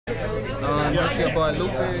It's your boy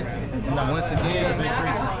Lupe once again,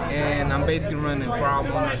 and I'm basically running for all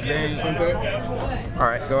Monarchs games.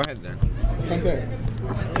 Alright, go ahead then.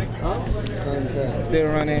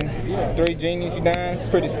 Still running 3 Genius, you down? It's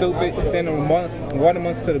pretty stupid. Sending water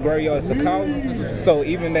monsters to the graveyard is a cost. So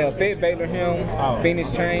even they'll fit Baylor him,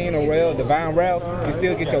 Phoenix Chain, or well, Divine Ralph, you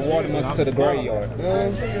still get your water monsters to the graveyard.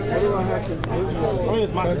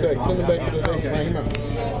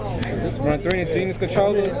 Run 3 inch Genius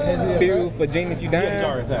controller, feel for Genius, you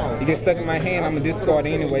down. You get stuck in my hand, I'm a discard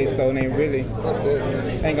anyway, so it ain't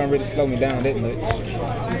gonna really slow me down that much.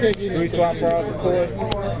 3 swap frauds, of course.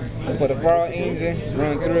 For the fraud engine,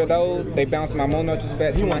 run 3 of those. They bounce my Monarchs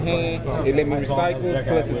back to my hand. They let me recycle.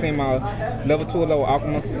 Plus, they send my level 2 level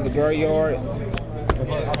Alchemist to the graveyard.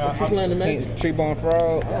 Hence, Treebone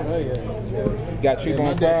Frog. Got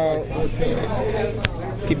Treebone Frog.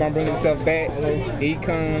 Keep on bringing yourself back.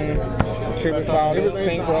 Econ, Triple Powder,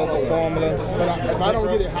 Synchro, Formula. If I don't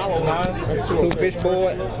get it, how am I? That's 2 fish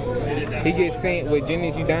board. He gets sent with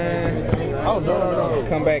Genius, you dying. Oh, no.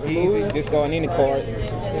 Come back easy, just go on any card.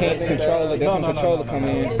 Hence controller, there's some controller come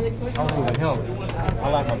in.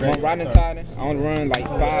 One Riding Titan, I only run like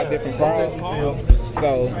 5 different frogs.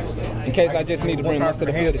 So, in case I just need to bring most of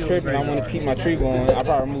the field to Tribute and I want to keep my Treebone, I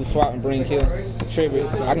probably remove Swap and bring here Tribute.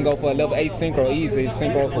 I can go for a level 8 Synchro easy,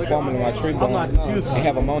 Synchro for Formula my Treebone, and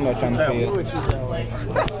have a Monarch on the field.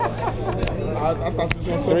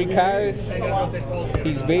 3 Kai's,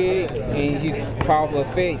 he's big and he's powerful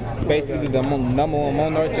effect. Basically the number 1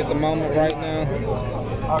 Monarch at the moment right now.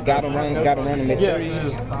 Gotta run him at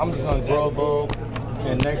 3s. I'm just gonna grow bulb,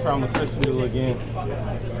 and next time I'm gonna switch to again.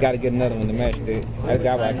 Gotta get another one to match that. I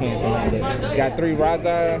got what I can for now. Got 3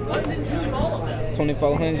 Razars,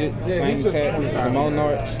 2400, same attack, some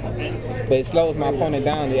Monarchs. But it slows my opponent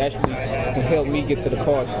down. It actually can help me get to the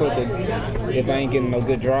cards quicker if I ain't getting no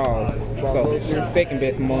good draws. So, second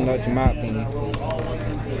best Monarch in my opinion.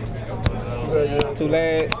 2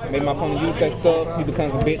 lads, make my opponent use that stuff. He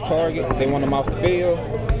becomes a big target. They want him off the field.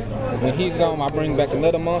 When he's gone, I bring back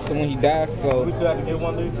another monster when he dies. So We still have to get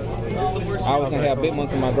one, dude? I was gonna have big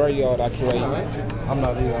monsters in my graveyard I create. I'm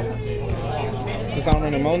not either. Since I'm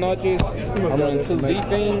running Monarchs, I'm running 2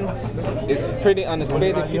 V-Fiends. It's pretty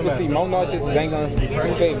unexpected. People see Monarchs, they ain't gonna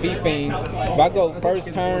expect V-Fiend. If I go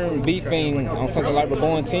first turn V-Fiend on something like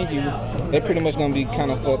Reborn Tengu, they're pretty much gonna be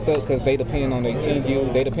kind of fucked up because they depend on their Tengu,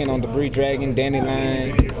 they depend on the Breed Dragon,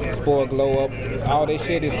 Dandelion, Spore Glow Up. All that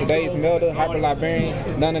shit is today's Melter, Hyper Librarian,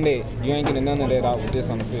 none of that. You ain't getting none of that out with this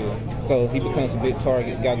on the field. So he becomes a big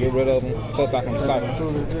target, gotta get rid of him, plus I can recycle.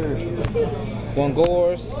 1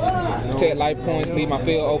 Gores, take life points, leave my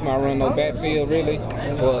field open, I run no backfield really,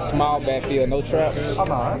 or a small backfield, no traps. 1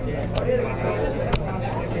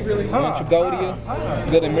 Tragodia,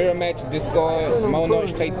 good in mirror match, discard,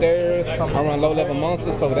 Monarchs take theirs. I run low level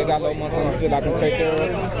monsters, so if they got low monsters on the field, I can take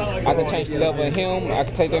theirs. I can change the level of him, I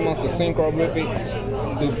can take their monster synchro, rip it,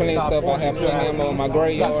 do plenty of stuff. I have plenty of ammo in my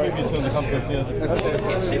graveyard. 3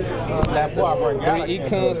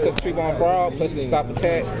 Econs, because Treebone Frog, plus it stop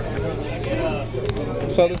attacks.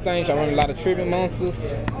 So this thing, I run a lot of tribute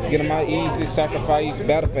monsters, get them out easy, sacrifice,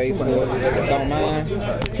 battle phase, don't mind.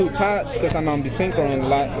 2 pots, because I know I'm desynchroing a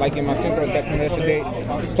lot, like in my synchros back from yesterday.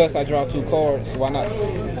 Plus I draw 2 cards, why not?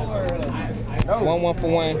 1 for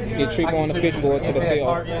 1, get Treebone on the fish board to the field.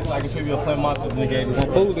 1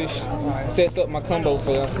 Foolish, sets up my combo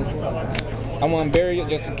first. I want to bury it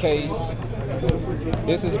just in case.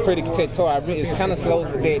 This is pretty territorial. It kind of slows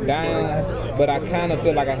the deck down, but I kind of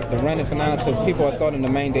feel like I have to run it for now because people are starting to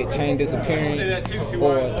main deck chain disappearing,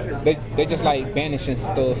 or they just like banishing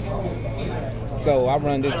stuff. So I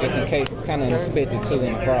run this just in case. It's kind of unexpected too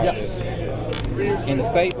in the frog. In the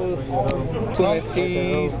staples, 2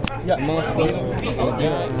 STs, a monster, and a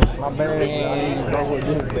giant. And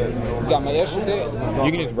got my extra deck.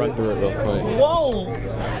 You can just run through it real quick. Whoa!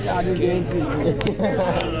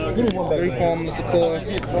 3 Formulas, of course,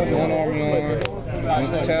 1 Army Arm, 1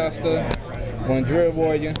 Catasta, 1 Drill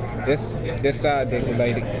Warrior, that's side deck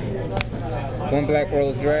related. 1 Black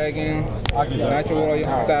Rose Dragon, Nitro Warrior,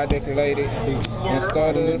 side deck related. 1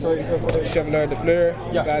 Stardust, Chevalier de Fleur,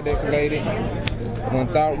 side deck related. 1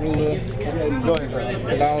 Thought Ruler,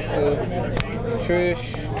 Colossal, Trish,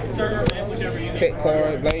 check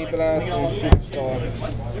card, Blade Blast, and Shooting Star.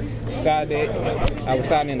 Side deck, I was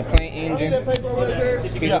siding in the Plant Engine,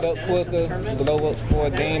 speed it up quicker, blow up for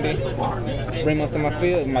Dandy, bring most of my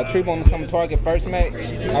field. My Treebone become a target first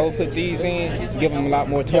match, I will put these in, give them a lot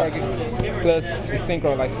more targets, plus the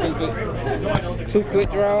synchro like stupid. 2 quick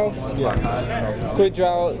draws, quick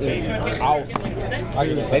draw is awesome,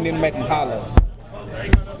 they need to make them hollow.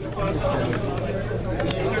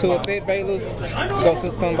 Two effect Valors. Go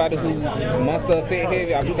to somebody who's monster effect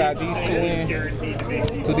heavy. I beside these two in.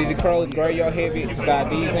 2 DD Crows, Graveyard heavy. Beside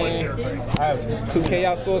these in. 2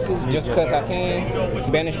 Chaos Sources, just because I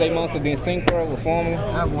can. Banish they monster, then Synchro, Reform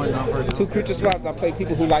them. 2 creature swaps. I play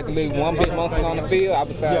people who like to leave 1 big monster on the field. I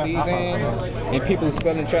beside these in. And people who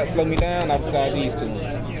spelling trap slow me down. I beside these two.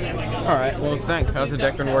 Alright, well thanks. How's the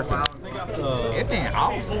deck been working? It's been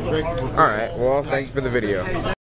awesome. Alright, well thanks for the video.